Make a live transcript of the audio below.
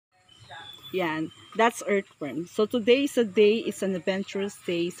Yan, that's earthworm. So today is a day, it's an adventurous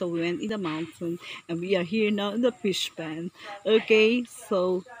day. So we went in the mountain and we are here now in the fish pan. Okay,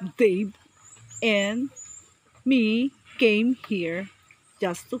 so Dave and me came here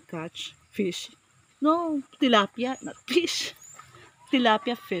just to catch fish. No, tilapia, not fish.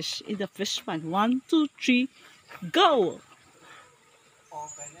 Tilapia fish in the fish pan. 1, 2, 3, go!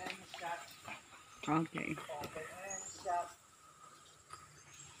 Open and shut. Okay. Open and shut.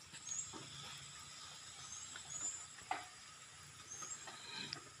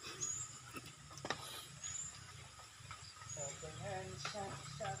 Open and shut,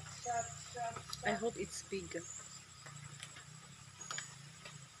 shut, shut, shut, I shut. hope it's big.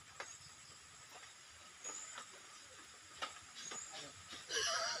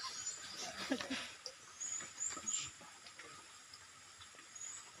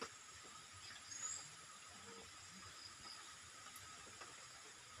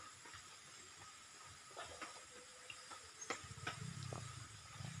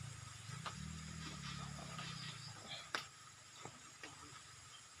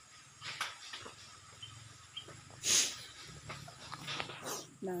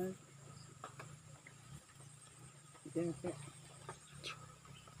 No.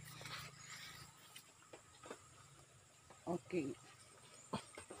 Okay.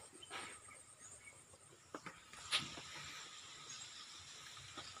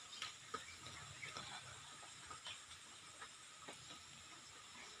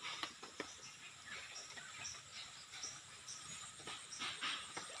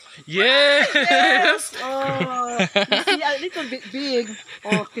 Yes! Oh, you see a little bit big.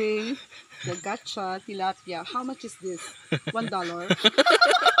 Okay. The gotcha tilapia. How much is this? $1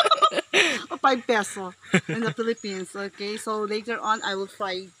 or 5 peso in the Philippines. Okay. So later on, I will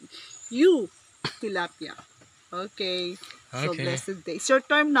fry you tilapia. Okay. So Okay. blessed day. It's your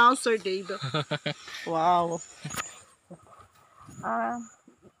turn now, Sir Dave. Wow. Uh,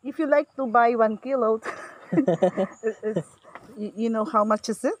 if you like to buy 1 kilo, it's, you know how much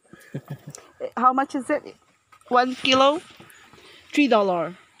is it? How much is it? 1 kilo?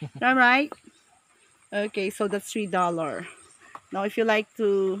 $3. All right. Okay, so that's $3. Now, if you like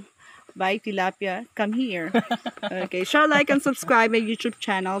to buy tilapia, come here. Okay, share, like, and subscribe my YouTube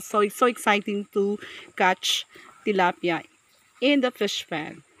channel. So it's so exciting to catch tilapia in the fish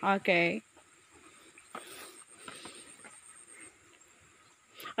pan. Okay.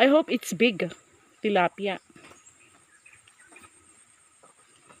 I hope it's big tilapia.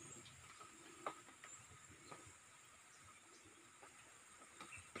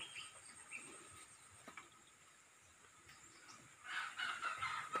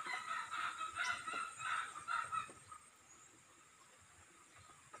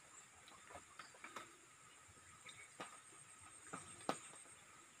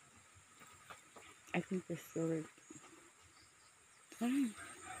 I think this already.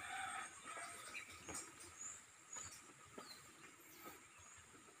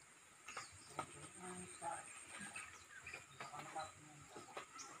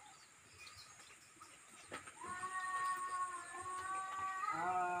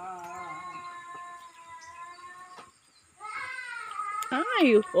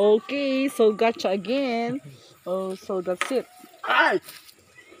 Ay, okay. So gotcha again. Oh, so that's it. Ay!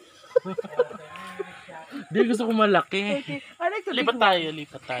 Di gusto ko malaki. Okay, I like the big Lipat one. tayo,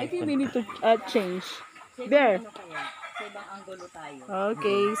 lipat tayo. I think we need to change. There.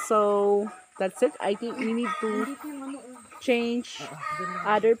 Okay, so that's it. I think we need to change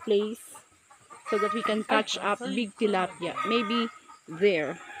other place so that we can catch up big tilapia. Maybe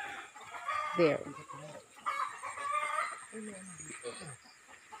there. There.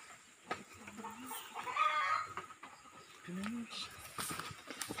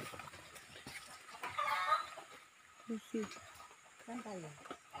 Let's see.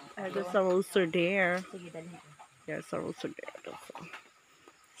 There's a roaster there. There's a roaster there also.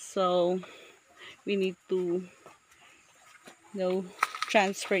 So we need to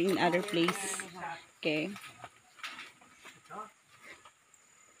transfer in other place. Okay.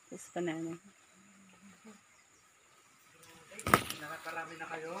 This banana. Nakakarami na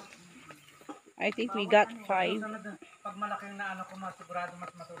kayo? I think we got 5. Pag malaking na ano ko, masigurado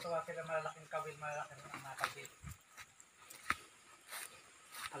mas matutuwa sila, malalaking kawil, malalaking nakabit.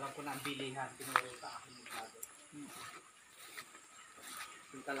 Alam ko na ang bilihan, tinuro sa akin yung lado.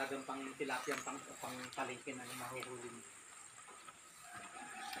 Yung talagang pang tilapia, pang palengke na mahuhuli mo.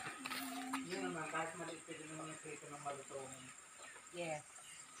 Yun naman, kahit maliit pwede naman yung prito ng malutong. Yes.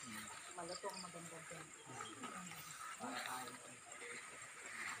 Malutong maganda din. Para tayo.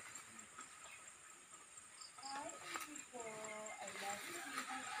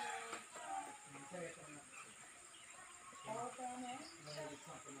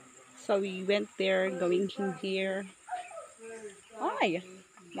 So we went there, going in here. Ay,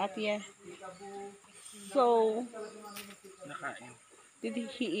 not yet. So, Nakain. did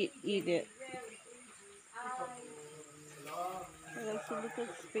he eat it? Let's look at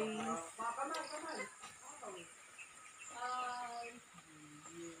space.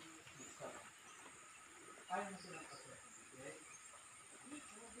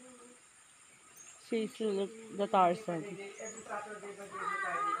 She's look the Tarzan.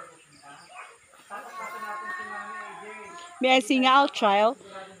 May I sing out, child?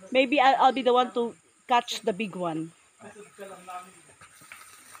 Maybe I'll be the one to catch the big one.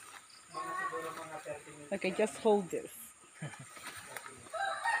 Okay, just hold this.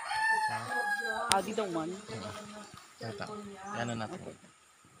 I'll be the one. Ito. Ano natin? Okay.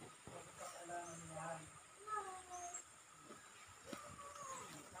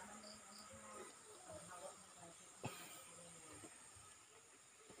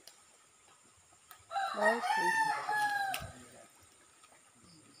 Okay.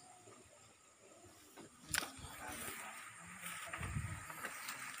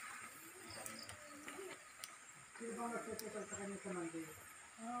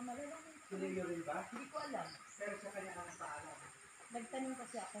 Nagtanong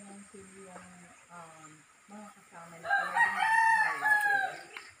kasi ako ng sino yung mga kasama na pwedeng mahahawa.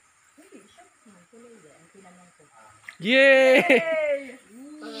 Hindi, siya naman tuloy ang tinanong ko. Yay!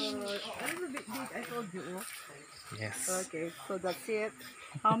 A little bit big, I told you. Yes. Okay, so that's it.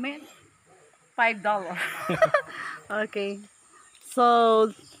 How much? $5. Okay.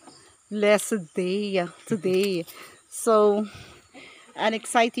 So, blessed day today. So, an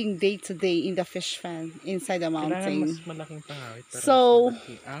exciting day today in the fish fan inside the Kailangan mas mountain. malaking pangawit para So, mas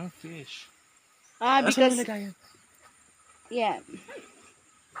malaki ang fish. Because, Lagayan? yeah.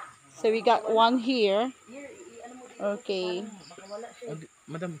 So, we got one here. Okay.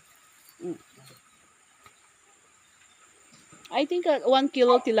 Madam, I think 1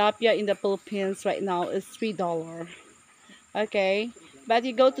 kilo tilapia in the Philippines right now is $3. Okay. But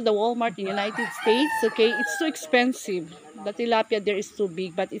you go to the Walmart in United States, okay, it's too expensive. The tilapia there is too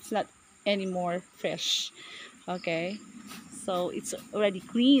big, but it's not anymore fresh. Okay. So it's already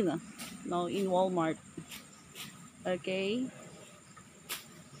clean now in Walmart. Okay.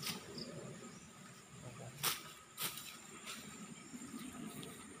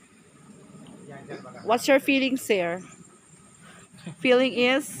 What's your feeling, Sarah? Feeling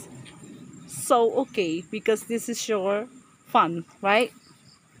is so okay because this is your fun, right?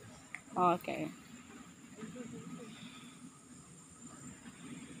 Okay.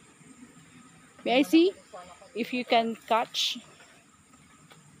 May I see if you can catch?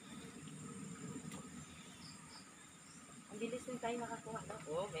 Ang bilis din tayo nakakuha na.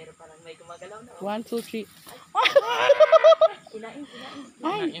 Oo, meron parang may gumagalaw na. 1, 2, 3. Kinain.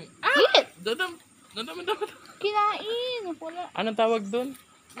 Ay, kinain. eat! Dadam. Kinain! Wala. Anong tawag doon?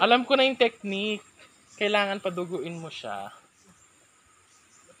 Alam ko na yung technique. Kailangan paduguin mo siya.